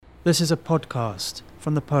This is a podcast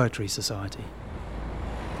from the Poetry Society.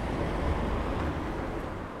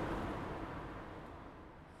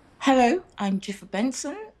 Hello, I'm Dzifa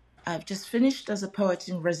Benson. I've just finished as a poet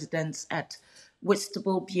in residence at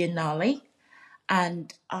Whitstable Biennale,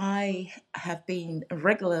 and I have been a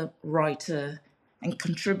regular writer and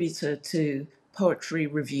contributor to Poetry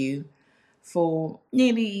Review for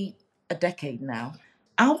nearly a decade now.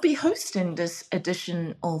 I'll be hosting this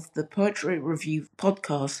edition of the Poetry Review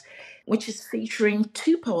podcast, which is featuring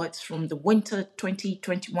two poets from the winter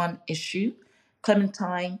 2021 issue,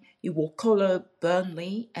 Clementine Iwokolo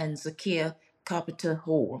Burnley and Zakia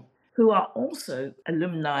Carpenter-Hall, who are also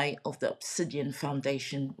alumni of the Obsidian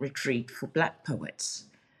Foundation Retreat for Black Poets.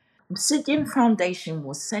 Obsidian Foundation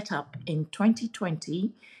was set up in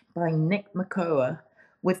 2020 by Nick Makoa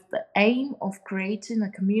with the aim of creating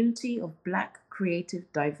a community of Black creative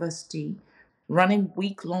diversity, running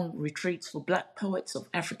week-long retreats for Black poets of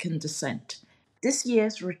African descent. This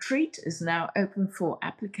year's retreat is now open for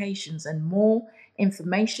applications, and more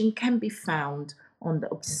information can be found on the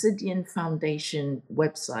Obsidian Foundation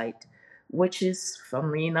website, which is,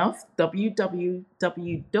 funnily enough,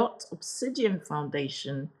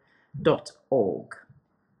 www.obsidianfoundation.org.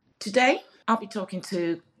 Today, I'll be talking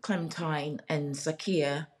to Clementine and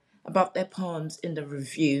Zakia about their poems in the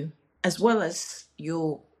review, as well as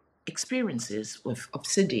your experiences with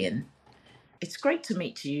Obsidian. It's great to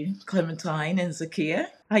meet you, Clementine and Zakia.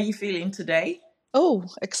 How are you feeling today? Oh,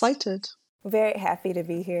 excited. Very happy to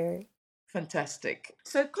be here. Fantastic.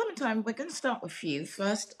 So, Clementine, we're going to start with you.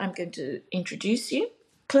 First, I'm going to introduce you.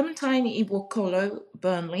 Clementine Iwokolo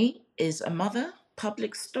Burnley is a mother,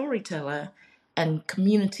 public storyteller, and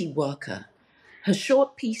community worker. Her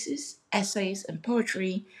short pieces, essays, and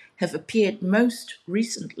poetry have appeared most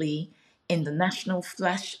recently in the National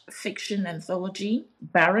Flash Fiction Anthology,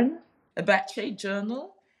 Barron, Abache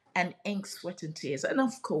Journal, and Ink, Sweat and Tears, and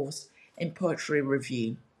of course, in Poetry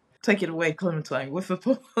Review. Take it away, Clementine, with a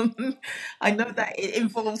poem. I know that it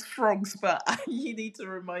involves frogs, but you need to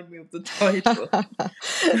remind me of the title.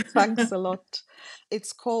 Thanks a lot.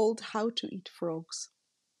 It's called How to Eat Frogs.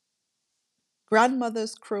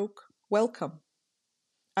 Grandmothers croak, welcome,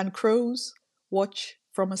 and crows watch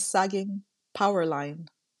from a sagging power line.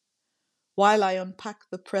 While I unpack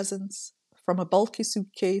the presents from a bulky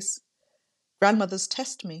suitcase, grandmothers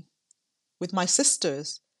test me with my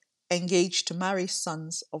sisters engaged to marry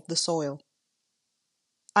sons of the soil.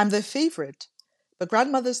 I'm their favorite, but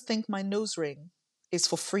grandmothers think my nose ring is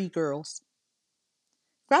for free girls.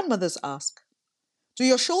 Grandmothers ask, do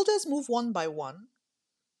your shoulders move one by one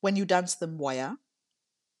when you dance the moya?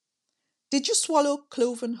 Did you swallow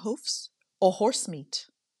cloven hoofs or horse meat?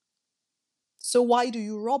 So why do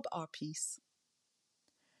you rob our peace?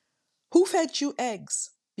 Who fed you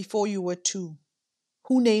eggs before you were 2?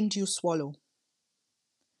 Who named you Swallow?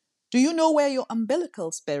 Do you know where your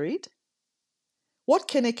umbilical's buried? What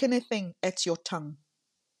kine thing ate your tongue?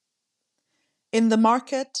 In the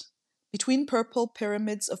market, between purple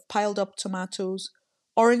pyramids of piled up tomatoes,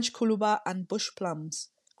 orange kuluba and bush plums,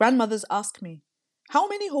 grandmothers ask me, how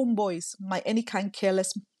many homeboys my any kind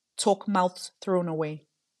careless talk mouth thrown away?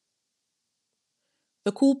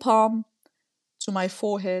 The cool palm to my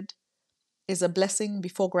forehead is a blessing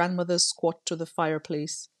before grandmothers squat to the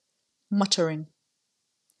fireplace, muttering,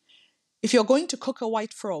 if you're going to cook a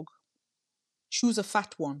white frog, choose a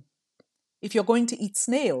fat one. If you're going to eat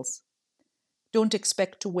snails, don't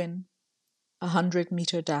expect to win a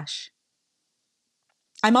 100-meter dash.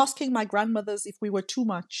 I'm asking my grandmothers if we were too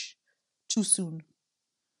much, too soon,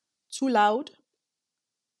 too loud,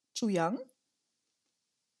 too young.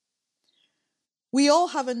 We all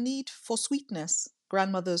have a need for sweetness,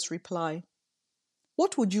 grandmothers reply.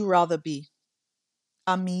 What would you rather be,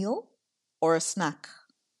 a meal or a snack?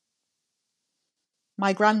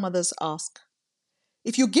 My grandmothers ask,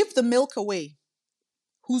 if you give the milk away,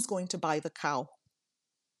 who's going to buy the cow?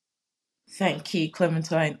 Thank you,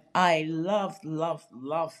 Clementine. I love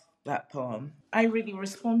that poem. I really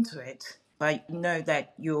respond to it. I know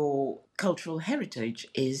that your cultural heritage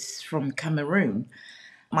is from Cameroon.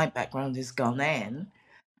 My background is Ghanaian.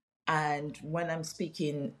 And when I'm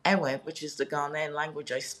speaking Ewe, which is the Ghanaian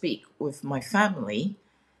language I speak with my family,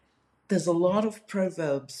 there's a lot of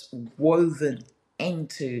proverbs woven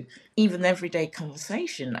into even everyday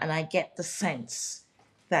conversation. And I get the sense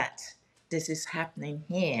that this is happening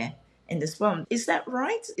here in this poem. Is that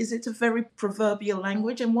right? Is it a very proverbial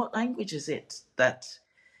language? And what language is it that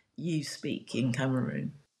you speak in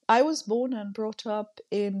Cameroon? I was born and brought up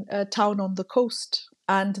in a town on the coast,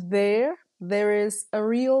 and there is a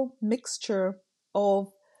real mixture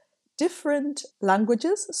of different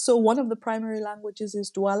languages. So one of the primary languages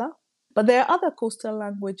is Douala, but there are other coastal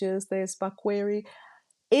languages. There's Bakweri.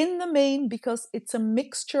 In the main, because it's a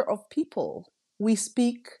mixture of people, we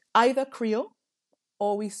speak either Creole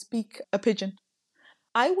or we speak a pidgin.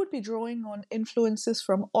 I would be drawing on influences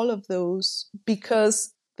from all of those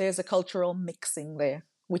because there's a cultural mixing there,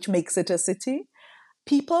 which makes it a city.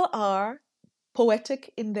 People are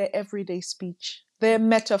poetic in their everyday speech. They're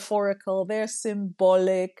metaphorical, they're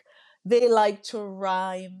symbolic, they like to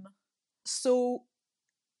rhyme. So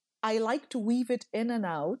I like to weave it in and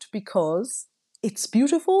out because it's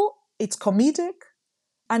beautiful, it's comedic,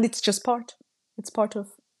 and it's just part. It's part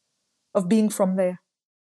of being from there.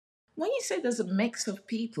 When you say there's a mix of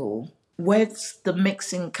people, where's the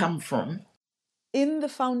mixing come from? In the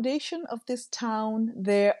foundation of this town,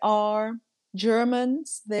 there are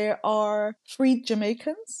Germans, there are freed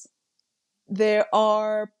Jamaicans, there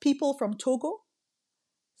are people from Togo.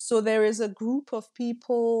 So there is a group of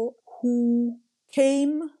people who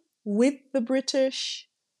came with the British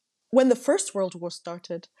when the First World War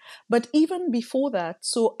started. But even before that,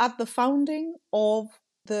 so at the founding of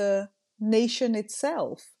the nation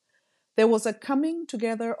itself, there was a coming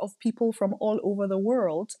together of people from all over the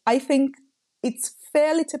world. I think it's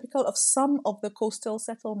fairly typical of some of the coastal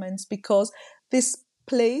settlements because this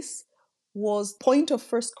place was point of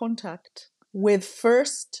first contact with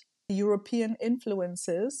first European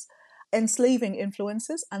influences, enslaving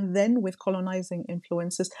influences, and then with colonizing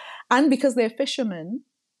influences. And because they're fishermen,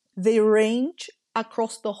 they range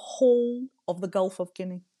across the whole of the Gulf of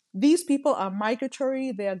Guinea. These people are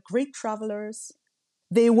migratory, they are great travelers.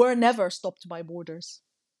 They were never stopped by borders.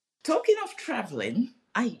 Talking of travelling,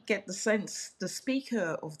 I get the sense the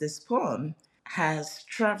speaker of this poem has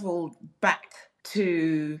travelled back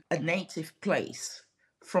to a native place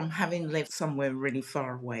from having lived somewhere really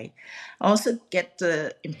far away. I also get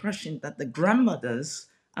the impression that the grandmothers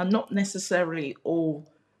are not necessarily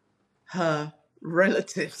all her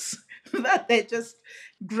relatives, that they're just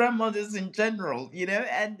grandmothers in general,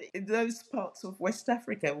 and in those parts of West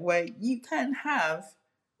Africa where you can have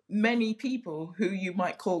many people who you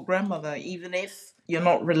might call grandmother, even if you're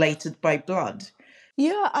not related by blood.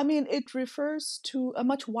 Yeah, I mean, it refers to a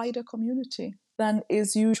much wider community than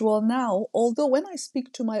is usual now. Although, when I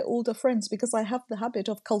speak to my older friends, because I have the habit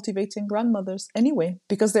of cultivating grandmothers anyway,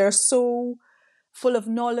 because they're so full of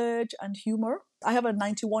knowledge and humor. I have a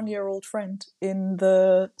 91-year-old friend in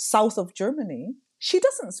the south of Germany. She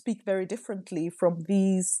doesn't speak very differently from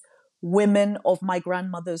these women of my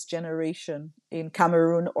grandmother's generation in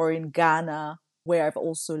Cameroon or in Ghana, where I've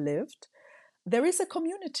also lived. There is a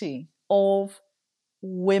community of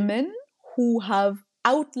women who have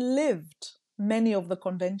outlived many of the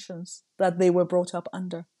conventions that they were brought up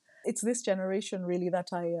under. It's this generation really that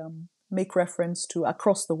I make reference to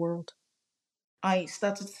across the world. I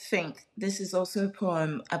started to think this is also a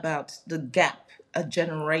poem about the gap, a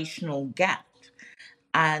generational gap.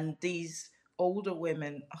 And these older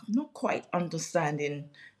women are not quite understanding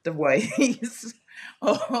the ways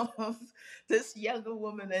of this younger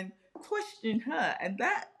woman and questioning her. And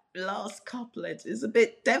that last couplet is a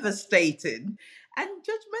bit devastating and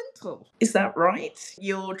judgmental. Is that right?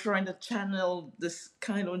 You're trying to channel this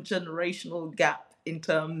kind of generational gap in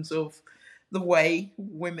terms of the way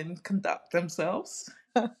women conduct themselves?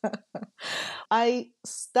 I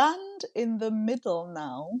stand in the middle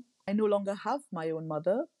now. I no longer have my own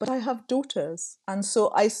mother, but I have daughters. And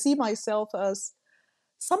so I see myself as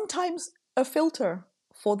sometimes a filter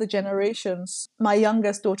for the generations. My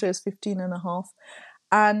youngest daughter is 15 and a half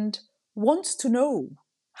and wants to know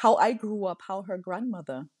how I grew up, how her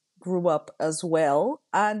grandmother grew up as well.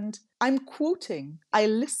 And I'm quoting, I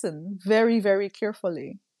listen very, very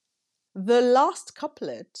carefully. The last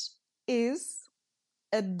couplet is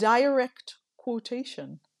a direct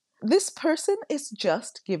quotation. This person is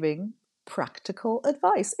just giving practical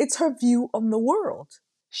advice. It's her view on the world.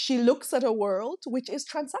 She looks at a world which is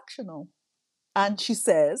transactional and she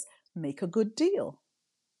says, make a good deal.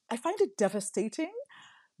 I find it devastating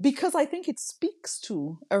because I think it speaks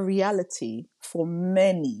to a reality for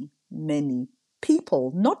many, many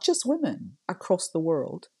people, not just women across the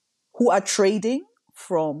world, who are trading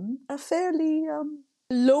from a fairly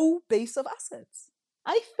low base of assets.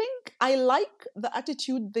 I think I like the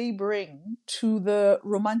attitude they bring to the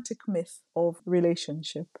romantic myth of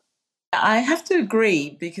relationship. I have to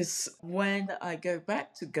agree because when I go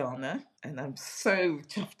back to Ghana, and I'm so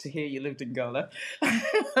chuffed to hear you lived in Ghana,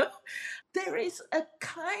 there is a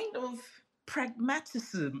kind of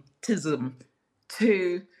pragmatism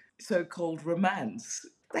to so called romance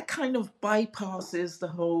that kind of bypasses the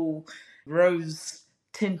whole rose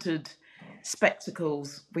tinted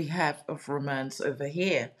spectacles we have of romance over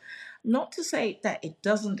here. Not to say that it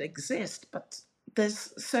doesn't exist, but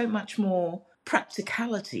there's so much more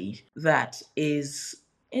practicality that is,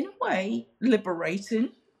 in a way, liberating,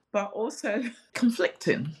 but also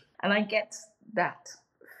conflicting. And I get that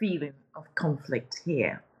feeling of conflict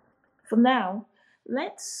here. For now,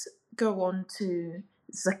 let's go on to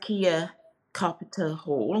Zakia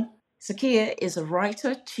Carpenter-Hall. Zakia is a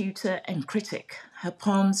writer, tutor, and critic. Her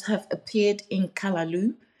poems have appeared in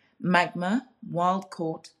Kalalu, Magma, Wild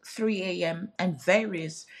Court, 3 a.m., and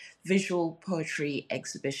various visual poetry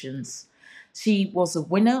exhibitions. She was a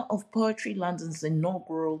winner of Poetry London's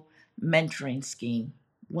inaugural mentoring scheme.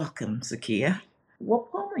 Welcome, Zakia.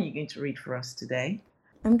 What poem are you going to read for us today?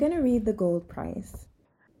 I'm going to read The Gold Price.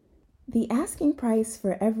 The asking price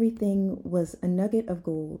for everything was a nugget of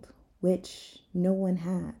gold, which no one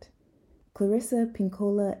had. Clarissa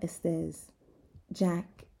Pinkola Estes,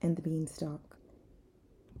 Jack and the Beanstalk.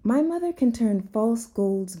 My mother can turn false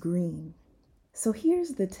golds green. So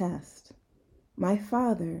here's the test. My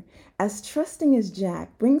father, as trusting as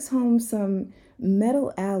Jack, brings home some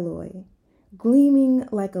metal alloy, gleaming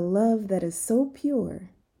like a love that is so pure,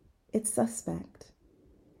 it's suspect.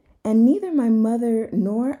 And neither my mother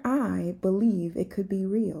nor I believe it could be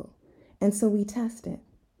real, and so we test it.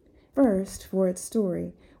 First, for its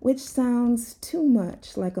story, which sounds too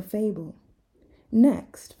much like a fable.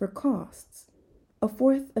 Next, for costs, a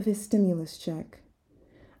fourth of his stimulus check.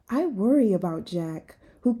 I worry about Jack,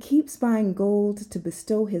 who keeps buying gold to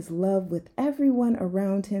bestow his love with everyone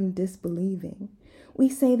around him disbelieving. We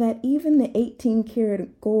say that even the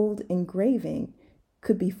 18-karat gold engraving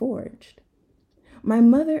could be forged. My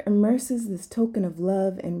mother immerses this token of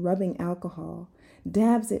love in rubbing alcohol,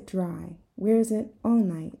 dabs it dry, wears it all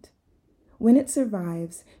night. When it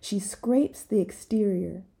survives, she scrapes the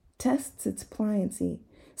exterior, tests its pliancy,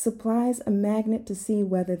 supplies a magnet to see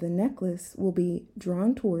whether the necklace will be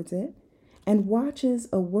drawn towards it, and watches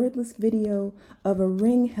a wordless video of a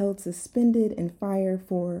ring held suspended in fire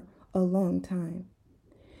for a long time.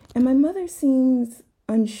 And my mother seems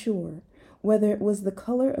unsure whether it was the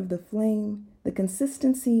color of the flame, the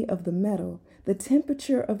consistency of the metal, the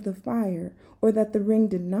temperature of the fire, or that the ring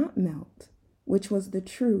did not melt, which was the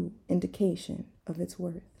true indication of its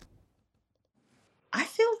worth. I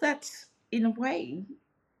feel that, in a way,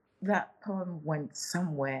 that poem went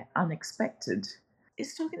somewhere unexpected.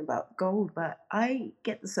 It's talking about gold, but I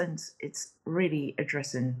get the sense it's really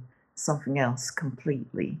addressing something else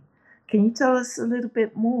completely. Can you tell us a little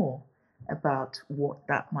bit more about what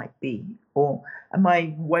that might be? Or am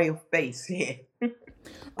I way off base here?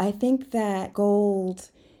 I think that gold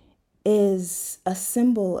is a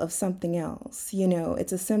symbol of something else. You know,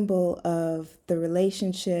 it's a symbol of the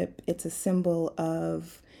relationship. It's a symbol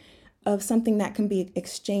of something that can be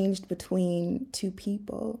exchanged between two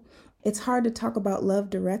people. It's hard to talk about love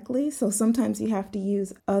directly, so sometimes you have to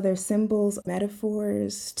use other symbols,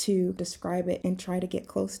 metaphors to describe it and try to get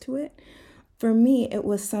close to it. For me, it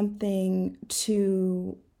was something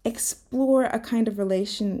to explore a kind of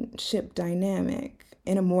relationship dynamic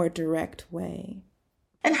in a more direct way.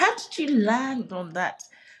 And how did you land on that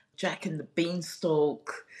Jack and the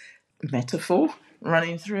Beanstalk metaphor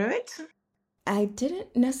running through it? I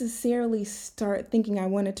didn't necessarily start thinking I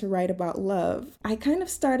wanted to write about love. I kind of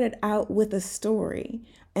started out with a story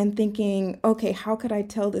and thinking, okay, how could I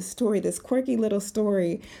tell this story, this quirky little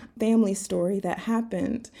story, family story that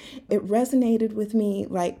happened? It resonated with me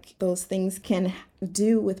like those things can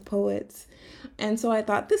do with poets. And so I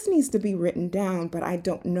thought this needs to be written down, but I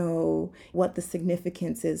don't know what the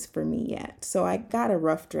significance is for me yet. So I got a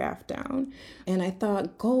rough draft down and I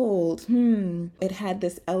thought gold, it had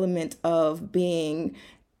this element of being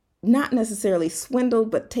not necessarily swindled,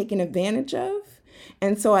 but taken advantage of.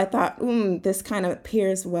 And so I thought, this kind of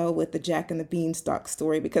pairs well with the Jack and the Beanstalk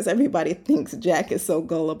story because everybody thinks Jack is so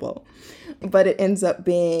gullible. But it ends up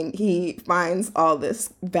being he finds all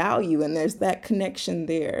this value and there's that connection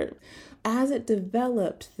there. As it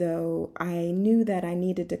developed, though, I knew that I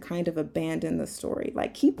needed to kind of abandon the story,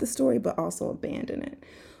 like keep the story, but also abandon it.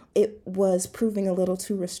 It was proving a little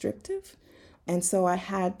too restrictive. And so I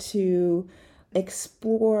had to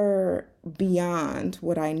explore beyond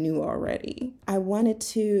what I knew already. I wanted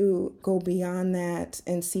to go beyond that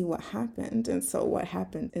and see what happened. And so what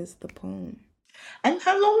happened is the poem. And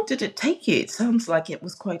how long did it take you? It sounds like it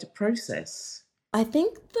was quite a process. I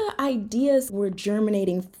think the ideas were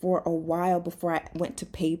germinating for a while before I went to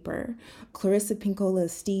paper. Clarissa Pinkola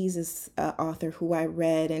Estes is an author who I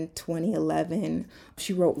read in 2011.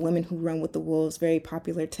 She wrote Women Who Run with the Wolves, very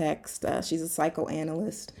popular text. She's a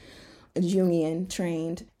psychoanalyst. Jungian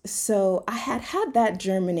trained. So I had that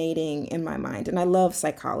germinating in my mind, and I love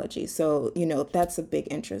psychology. So, that's a big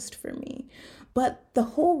interest for me. But the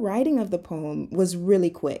whole writing of the poem was really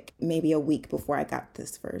quick, maybe a week before I got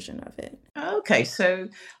this version of it. Okay, so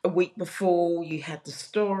a week before you had the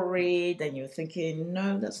story, then you were thinking,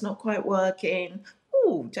 no, that's not quite working.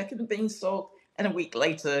 Ooh, Jack and the Beanstalk. And a week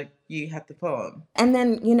later, you had the poem. And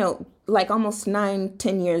then, like almost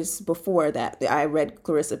 9-10 years before that, I read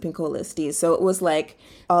Clarissa Pinkola Estes. So it was like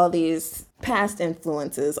all these past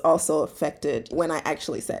influences also affected when I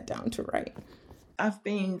actually sat down to write. I've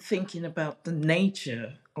been thinking about the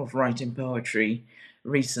nature of writing poetry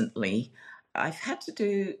recently. I've had to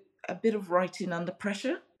do a bit of writing under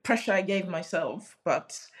pressure. Pressure I gave myself,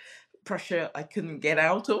 but pressure I couldn't get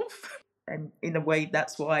out of. And in a way,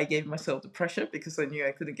 that's why I gave myself the pressure, because I knew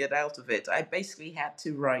I couldn't get out of it. I basically had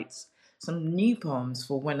to write some new poems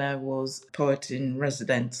for when I was poet in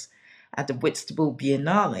residence at the Whitstable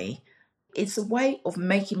Biennale. It's a way of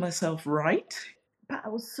making myself write, but I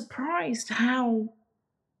was surprised how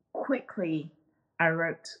quickly I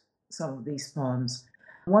wrote some of these poems.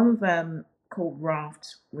 One of them, called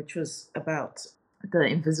Raft, which was about the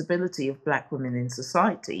invisibility of Black women in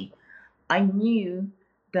society, I knew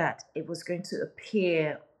that it was going to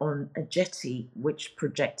appear on a jetty which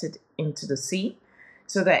projected into the sea,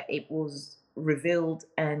 so that it was revealed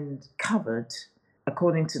and covered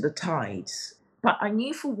according to the tides. But I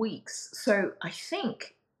knew for weeks, so I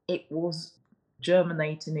think it was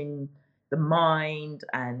germinating in the mind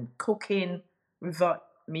and cooking without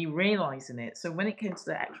me realizing it. So when it came to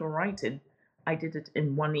the actual writing, I did it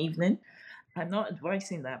in one evening. I'm not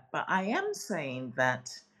advising that, but I am saying that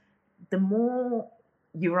the more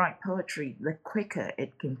you write poetry, the quicker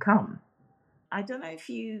it can come. I don't know if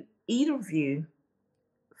either of you,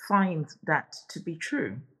 find that to be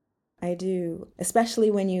true. I do,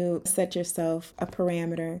 especially when you set yourself a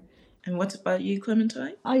parameter. And what about you,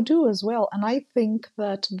 Clementine? I do as well. And I think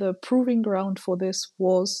that the proving ground for this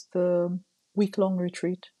was the week-long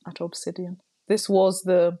retreat at Obsidian. This was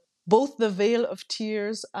both the veil of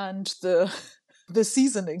tears and the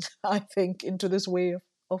seasoning, I think, into this way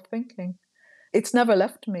of thinking. It's never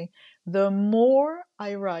left me. The more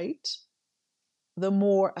I write, the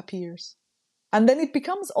more appears. And then it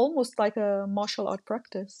becomes almost like a martial art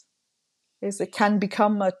practice. It can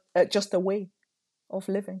become just a way of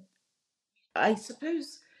living. I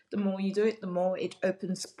suppose the more you do it, the more it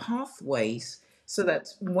opens pathways, so that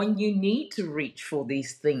when you need to reach for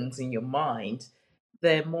these things in your mind,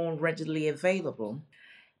 they're more readily available.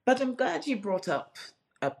 But I'm glad you brought up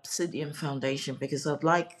Obsidian Foundation, because I'd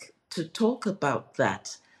like to talk about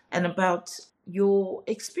that and about your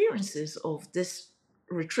experiences of this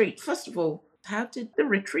retreat. First of all, how did the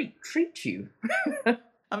retreat treat you?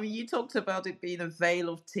 I mean, you talked about it being a veil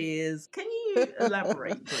of tears. Can you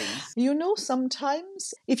elaborate, please?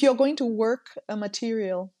 Sometimes if you're going to work a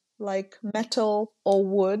material like metal or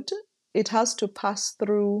wood, it has to pass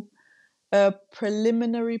through a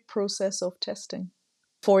preliminary process of testing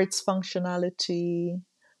for its functionality,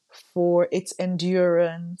 for its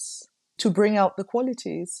endurance, to bring out the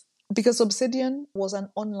qualities. Because Obsidian was an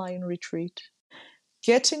online retreat.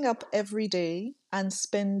 Getting up every day and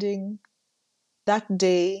spending that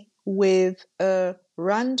day with a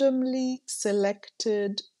randomly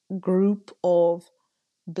selected group of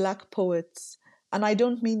Black poets. And I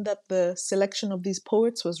don't mean that the selection of these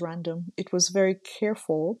poets was random. It was very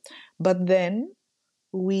careful. But then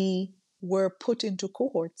we were put into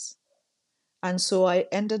cohorts. And so I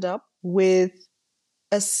ended up with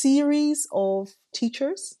a series of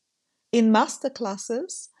teachers in master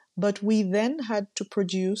classes, but we then had to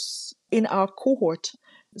produce in our cohort.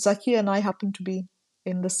 Zakia and I happened to be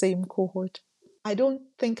in the same cohort. I don't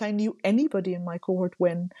think I knew anybody in my cohort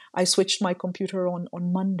when I switched my computer on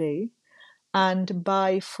Monday. And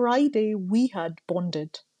by Friday, we had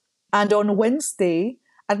bonded. And on Wednesday,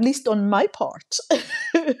 at least on my part,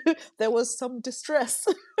 there was some distress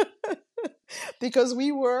because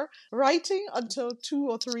we were writing until 2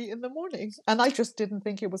 or 3 in the morning. And I just didn't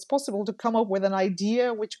think it was possible to come up with an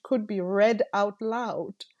idea which could be read out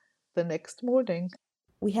loud the next morning.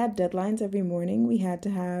 We had deadlines every morning. We had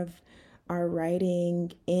to have our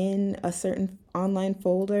writing in a certain online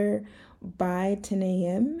folder by 10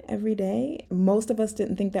 a.m. every day. Most of us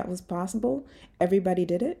didn't think that was possible. Everybody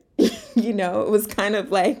did it. It was kind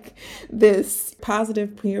of like this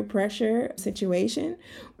positive peer pressure situation.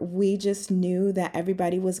 We just knew that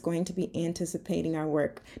everybody was going to be anticipating our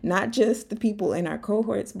work, not just the people in our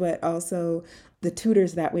cohorts, but also the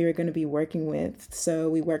tutors that we were going to be working with. So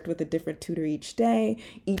we worked with a different tutor each day.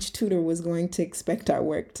 Each tutor was going to expect our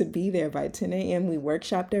work to be there by 10 a.m. We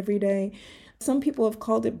workshopped every day. Some people have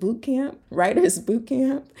called it boot camp, writer's boot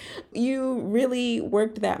camp. You really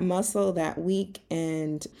worked that muscle that week,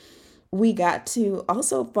 and we got to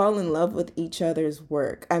also fall in love with each other's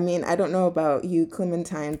work. I mean, I don't know about you,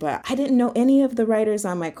 Clementine, but I didn't know any of the writers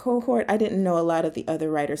on my cohort. I didn't know a lot of the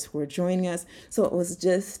other writers who were joining us. So it was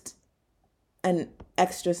just an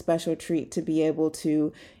extra special treat to be able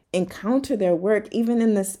to encounter their work, even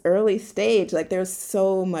in this early stage. Like, there's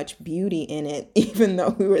so much beauty in it, even though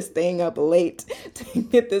we were staying up late to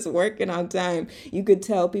get this working on time. You could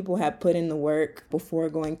tell people had put in the work before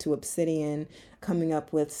going to Obsidian, coming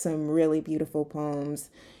up with some really beautiful poems.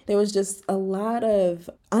 There was just a lot of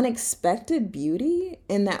unexpected beauty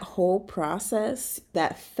in that whole process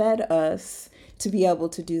that fed us to be able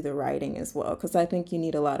to do the writing as well. Because I think you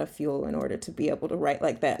need a lot of fuel in order to be able to write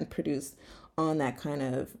like that and produce on that kind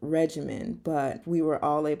of regimen. But we were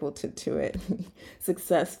all able to do it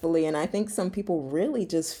successfully. And I think some people really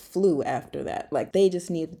just flew after that. Like, they just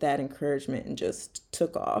needed that encouragement and just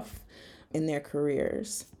took off in their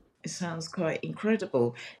careers. It sounds quite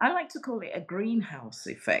incredible. I like to call it a greenhouse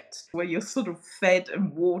effect, where you're sort of fed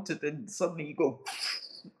and watered and suddenly you go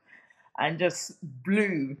and just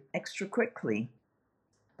bloom extra quickly.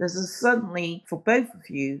 There's suddenly, for both of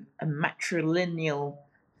you, a matrilineal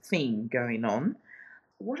theme going on.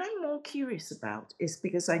 What I'm more curious about is,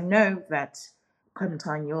 because I know that,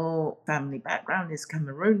 Clementine, your family background is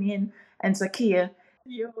Cameroonian, and Zakia,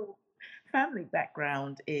 your family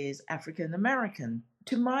background is African American.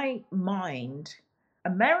 To my mind,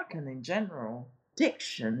 American in general,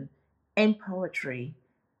 diction in poetry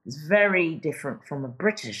is very different from a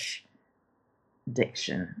British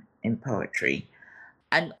diction in poetry.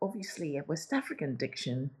 And obviously, a West African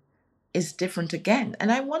diction is different again.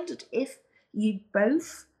 And I wondered if you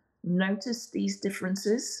both noticed these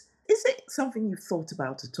differences. Is it something you've thought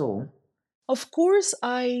about at all? Of course,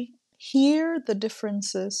 I hear the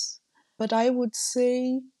differences, but I would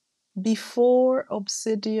say before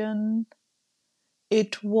Obsidian,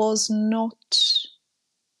 it was not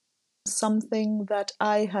something that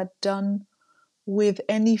I had done with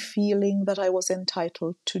any feeling that I was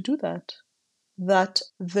entitled to do that. That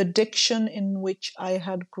the diction in which I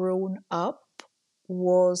had grown up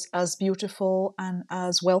was as beautiful and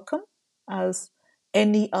as welcome as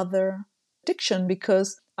any other diction,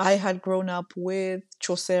 because I had grown up with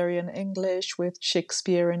Chaucerian English, with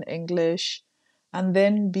Shakespearean English, and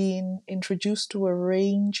then being introduced to a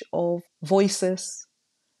range of voices,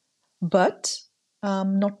 but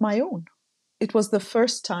not my own. It was the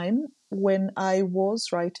first time when I was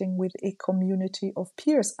writing with a community of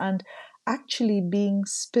peers and actually being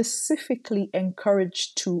specifically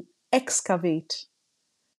encouraged to excavate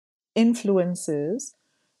influences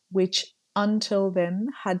which until then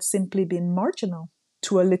had simply been marginal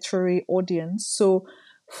to a literary audience. So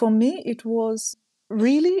for me, it was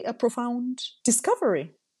really a profound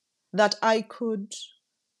discovery that I could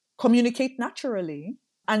communicate naturally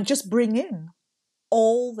and just bring in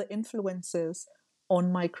all the influences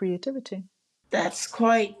on my creativity. That's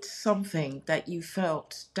quite something that you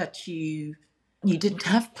felt that you didn't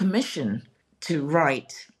have permission to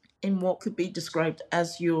write in what could be described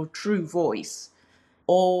as your true voice,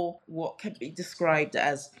 or what can be described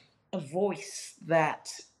as a voice that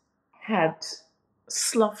had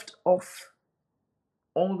sloughed off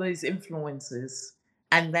all those influences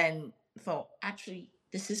and then thought, actually,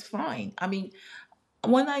 this is fine. I mean,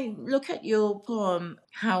 when I look at your poem,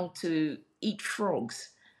 How to Eat Frogs,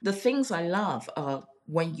 the things I love are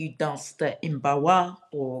when you dance the imbawa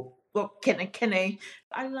or kene kene.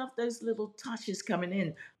 I love those little touches coming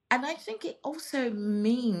in. And I think it also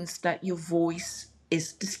means that your voice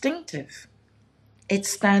is distinctive. It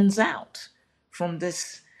stands out from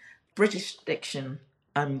this British diction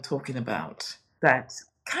I'm talking about that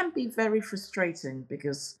can be very frustrating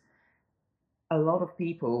because a lot of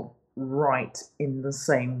people write in the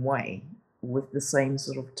same way with the same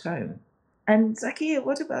sort of tone. And Zakia,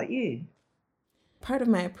 what about you? Part of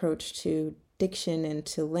my approach to diction and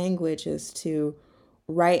to language is to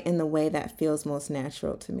write in the way that feels most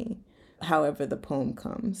natural to me, however the poem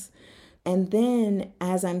comes. And then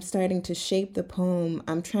as I'm starting to shape the poem,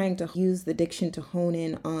 I'm trying to use the diction to hone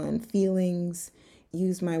in on feelings,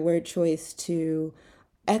 use my word choice to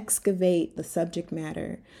excavate the subject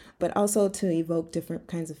matter, but also to evoke different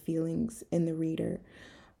kinds of feelings in the reader.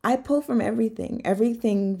 I pull from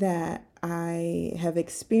everything that I have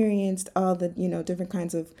experienced, all the, different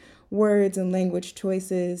kinds of words and language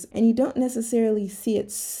choices. And you don't necessarily see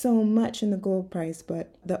it so much in the Gold Prize,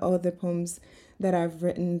 but the other poems that I've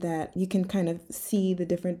written, that you can kind of see the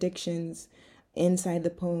different dictions inside the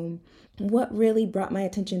poem. What really brought my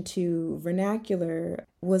attention to vernacular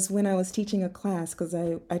was when I was teaching a class, because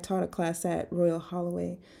I taught a class at Royal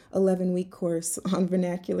Holloway, 11-week course on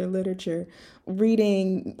vernacular literature,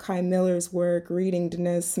 reading Kai Miller's work, reading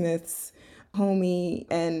Denez Smith's Homie,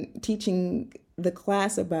 and teaching the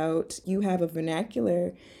class about you have a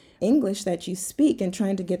vernacular English that you speak, and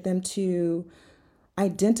trying to get them to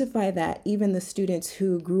identify that. Even the students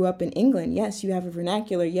who grew up in England, yes, you have a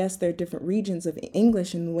vernacular. Yes, there are different regions of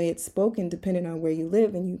English and the way it's spoken depending on where you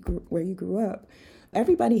live and where you grew up.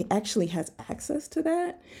 Everybody actually has access to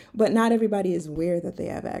that, but not everybody is aware that they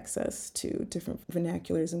have access to different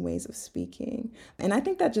vernaculars and ways of speaking. And I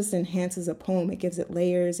think that just enhances a poem. It gives it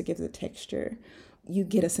layers, it gives it texture. You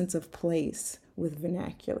get a sense of place with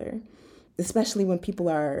vernacular, especially when people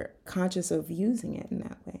are conscious of using it in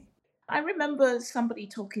that way. I remember somebody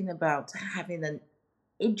talking about having an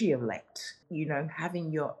idiolect,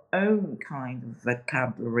 having your own kind of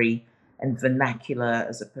vocabulary and vernacular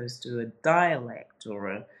as opposed to a dialect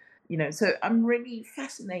or so I'm really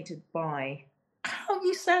fascinated by how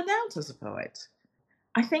you stand out as a poet.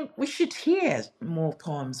 I think we should hear more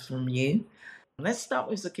poems from you. Let's start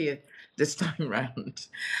with Zakia this time round.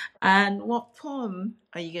 And what poem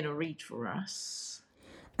are you going to read for us?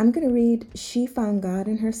 I'm going to read She Found God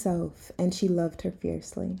in Herself, and She Loved Her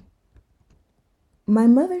Fiercely. My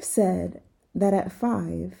mother said that at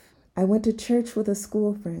 5, I went to church with a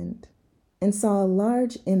school friend and saw a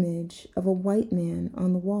large image of a white man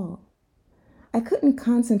on the wall. I couldn't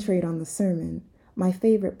concentrate on the sermon, my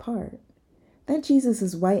favorite part. That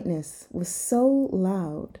Jesus' whiteness was so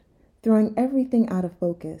loud, throwing everything out of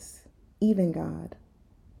focus, even God.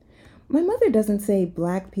 My mother doesn't say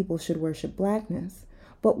Black people should worship blackness,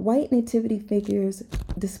 but white nativity figures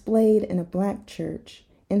displayed in a Black church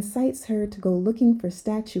incites her to go looking for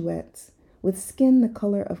statuettes with skin the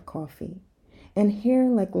color of coffee and hair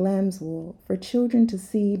like lamb's wool for children to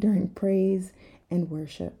see during praise and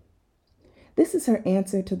worship. This is her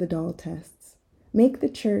answer to the doll tests. Make the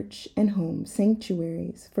church and home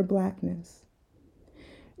sanctuaries for Blackness.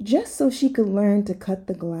 Just so she could learn to cut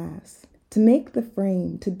the glass, to make the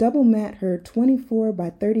frame, to double mat her 24 by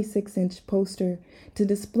 36-inch poster, to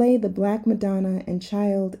display the Black Madonna and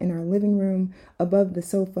Child in our living room above the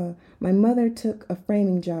sofa, my mother took a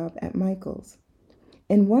framing job at Michael's.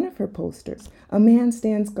 In one of her posters, a man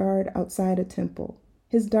stands guard outside a temple,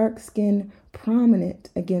 his dark skin prominent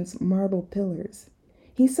against marble pillars.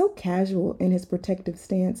 He's so casual in his protective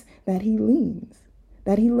stance that he leans,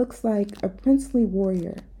 that he looks like a princely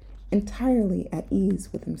warrior, entirely at ease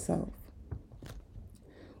with himself.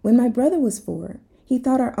 When my brother was 4, he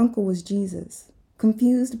thought our uncle was Jesus,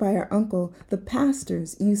 confused by our uncle, the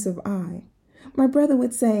pastor's use of I. My brother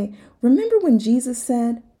would say, "Remember when Jesus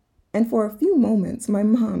said?" And for a few moments, my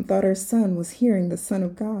mom thought her son was hearing the Son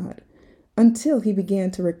of God, until he began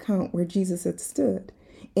to recount where Jesus had stood,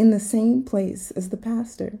 in the same place as the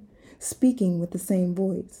pastor, speaking with the same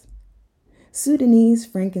voice. Sudanese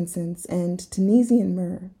frankincense and Tunisian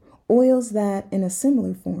myrrh, oils that, in a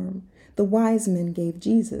similar form, the wise men gave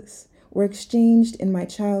Jesus, were exchanged in my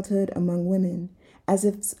childhood among women, as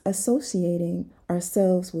if associating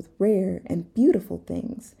ourselves with rare and beautiful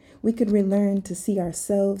things, we could relearn to see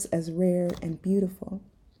ourselves as rare and beautiful.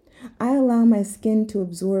 I allow my skin to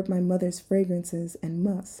absorb my mother's fragrances and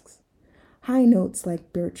musks, high notes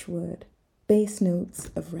like birchwood, bass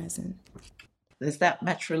notes of resin. There's that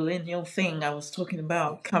matrilineal thing I was talking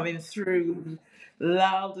about coming through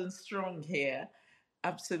loud and strong here.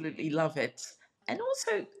 Absolutely love it. And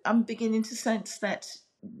also, I'm beginning to sense that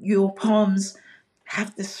your poems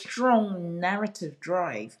have this strong narrative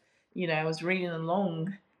drive. I was reading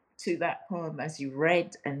along to that poem as you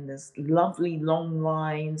read, and there's lovely long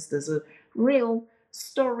lines. There's a real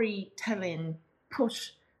storytelling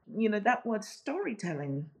push. That word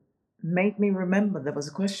storytelling made me remember there was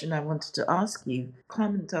a question I wanted to ask you,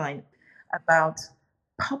 Clementine, about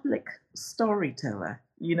public storyteller.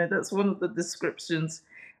 That's one of the descriptions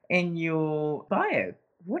in your bio.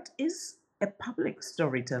 What is a public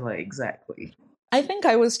storyteller exactly? I think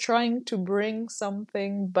I was trying to bring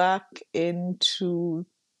something back into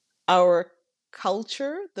our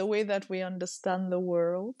culture, the way that we understand the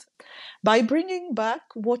world, by bringing back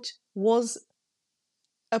what was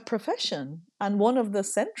a profession and one of the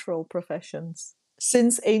central professions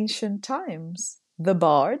since ancient times, the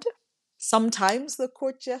bard. Sometimes the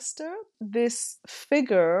court jester, this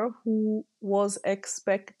figure who was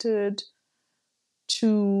expected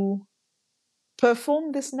to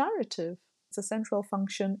perform this narrative. It's a central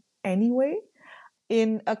function anyway,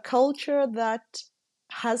 in a culture that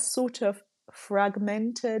has sort of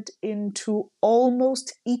fragmented into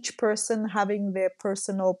almost each person having their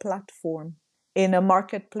personal platform in a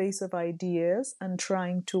marketplace of ideas and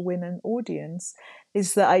trying to win an audience,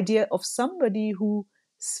 is the idea of somebody who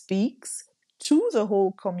speaks to the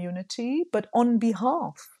whole community, but on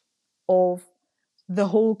behalf of the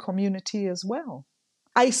whole community as well.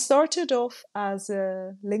 I started off as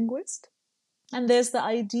a linguist, and there's the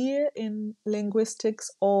idea in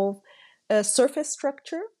linguistics of a surface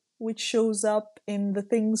structure, which shows up in the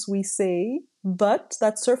things we say, but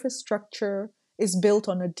that surface structure is built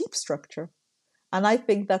on a deep structure. And I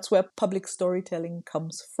think that's where public storytelling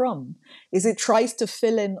comes from, is it tries to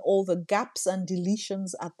fill in all the gaps and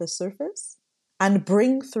deletions at the surface and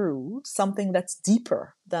bring through something that's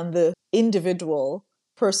deeper than the individual,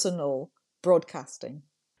 personal broadcasting.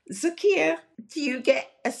 Zakia, do you get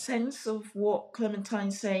a sense of what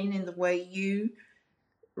Clementine's saying in the way you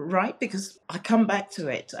write? Because I come back to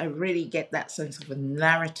it. I really get that sense of a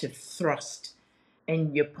narrative thrust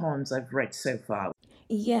in your poems I've read so far.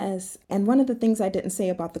 Yes, and one of the things I didn't say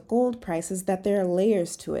about the gold price is that there are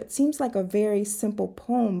layers to it. Seems like a very simple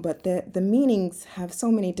poem, but the meanings have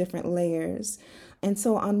so many different layers. And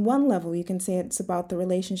so on one level, you can say it's about the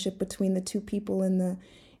relationship between the two people in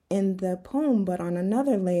the poem, but on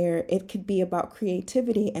another layer, it could be about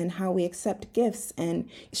creativity and how we accept gifts, and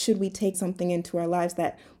should we take something into our lives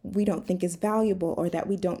that we don't think is valuable or that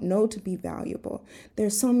we don't know to be valuable.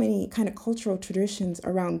 There's so many kind of cultural traditions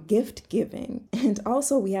around gift giving. And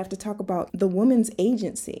also we have to talk about the woman's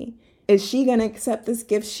agency. Is she going to accept this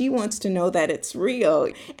gift? She wants to know that it's real.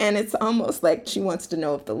 And it's almost like she wants to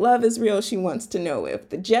know if the love is real. She wants to know if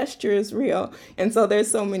the gesture is real. And so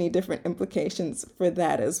there's so many different implications for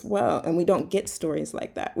that as well. And we don't get stories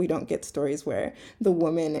like that. We don't get stories where the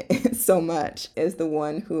woman so much is the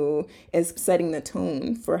one who is setting the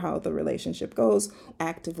tone for how the relationship goes,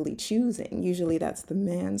 actively choosing. Usually that's the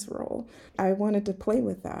man's role. I wanted to play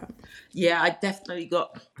with that. Yeah, I definitely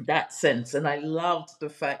got that sense, and I loved the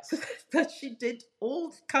fact that she did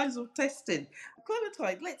all kinds of testing.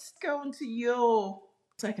 Clementine, let's go on to your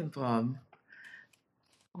second poem.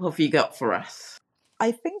 What have you got for us?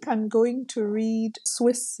 I think I'm going to read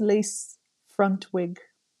Swiss Lace Front Wig.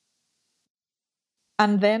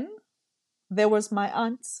 And then there was my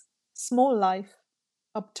aunt's small life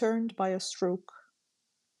upturned by a stroke.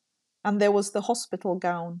 And there was the hospital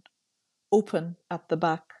gown, open at the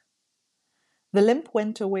back. The limp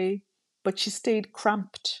went away, but she stayed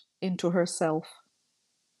cramped into herself.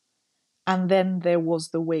 And then there was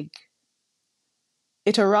the wig.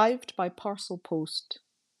 It arrived by parcel post.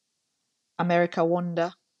 America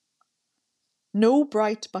Wanda. No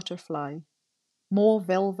bright butterfly, more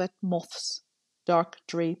velvet moths, dark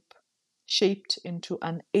drape, shaped into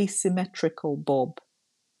an asymmetrical bob.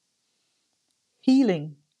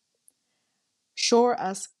 Healing, sure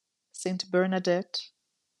as Saint Bernadette,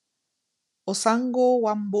 Osango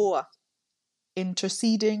Wamboa,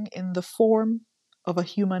 interceding in the form of a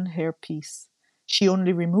human hairpiece she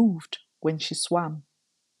only removed when she swam.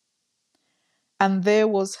 And there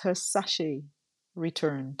was her sachet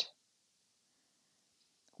returned.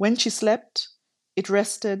 When she slept, it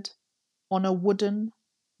rested on a wooden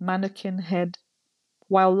mannequin head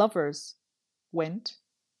while lovers went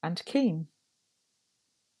and came.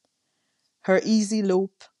 Her easy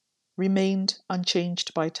lope remained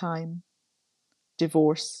unchanged by time,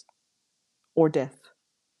 divorce, or death.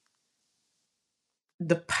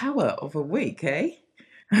 The power of a wig, eh?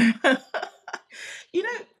 You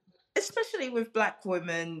know, especially with black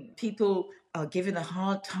women, people are given a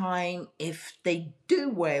hard time if they do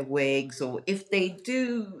wear wigs or if they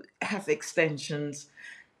do have extensions,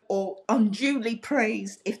 or unduly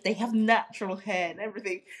praised if they have natural hair and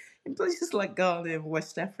everything. In places like Ghana and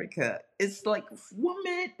West Africa, it's like 1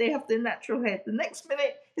 minute they have their natural hair, the next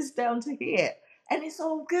minute it's down to here, and it's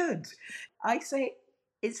all good. I say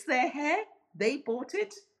it's their hair, they bought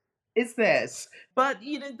it, it's theirs. But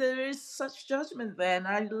there is such judgment there, and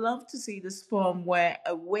I love to see this poem where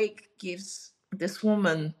a wig gives this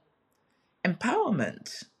woman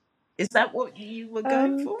empowerment. Is that what you were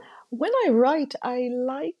going Um, for? when I write, I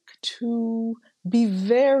like to be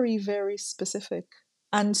very, very specific.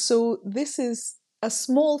 And so this is a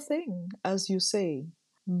small thing, as you say,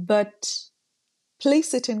 but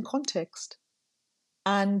place it in context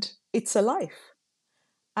and it's a life.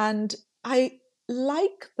 And I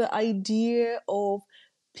like the idea of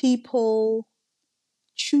people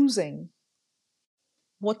choosing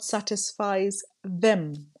what satisfies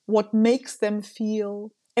them, what makes them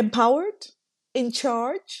feel empowered, in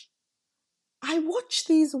charge. I watch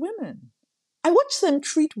these women. I watch them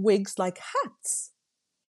treat wigs like hats.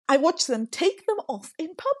 I watch them take them off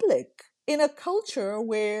in public in a culture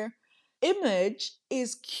where image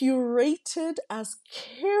is curated as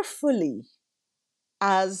carefully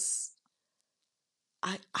as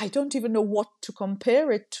I don't even know what to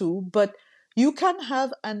compare it to, but you can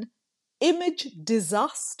have an image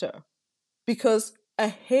disaster because a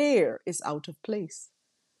hair is out of place.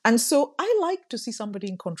 And so I like to see somebody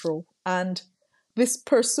in control. And this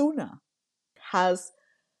persona has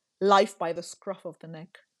life by the scruff of the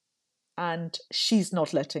neck. And she's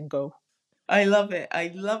not letting go. I love it.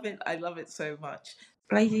 I love it. I love it so much.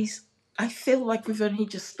 Ladies, I feel like we've only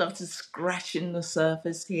just started scratching the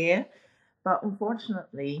surface here. But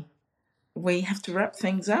unfortunately, we have to wrap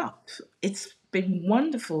things up. It's been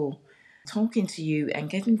wonderful talking to you and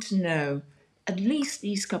getting to know at least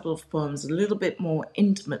these couple of poems a little bit more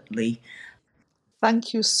intimately.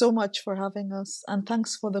 Thank you so much for having us. And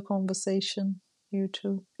thanks for the conversation, you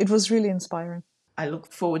too. It was really inspiring. I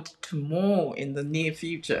look forward to more in the near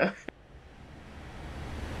future.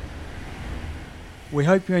 We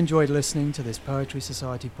hope you enjoyed listening to this Poetry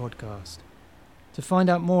Society podcast. To find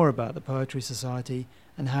out more about the Poetry Society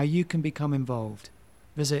and how you can become involved,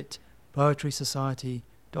 visit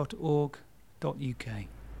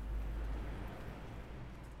poetrysociety.org.uk.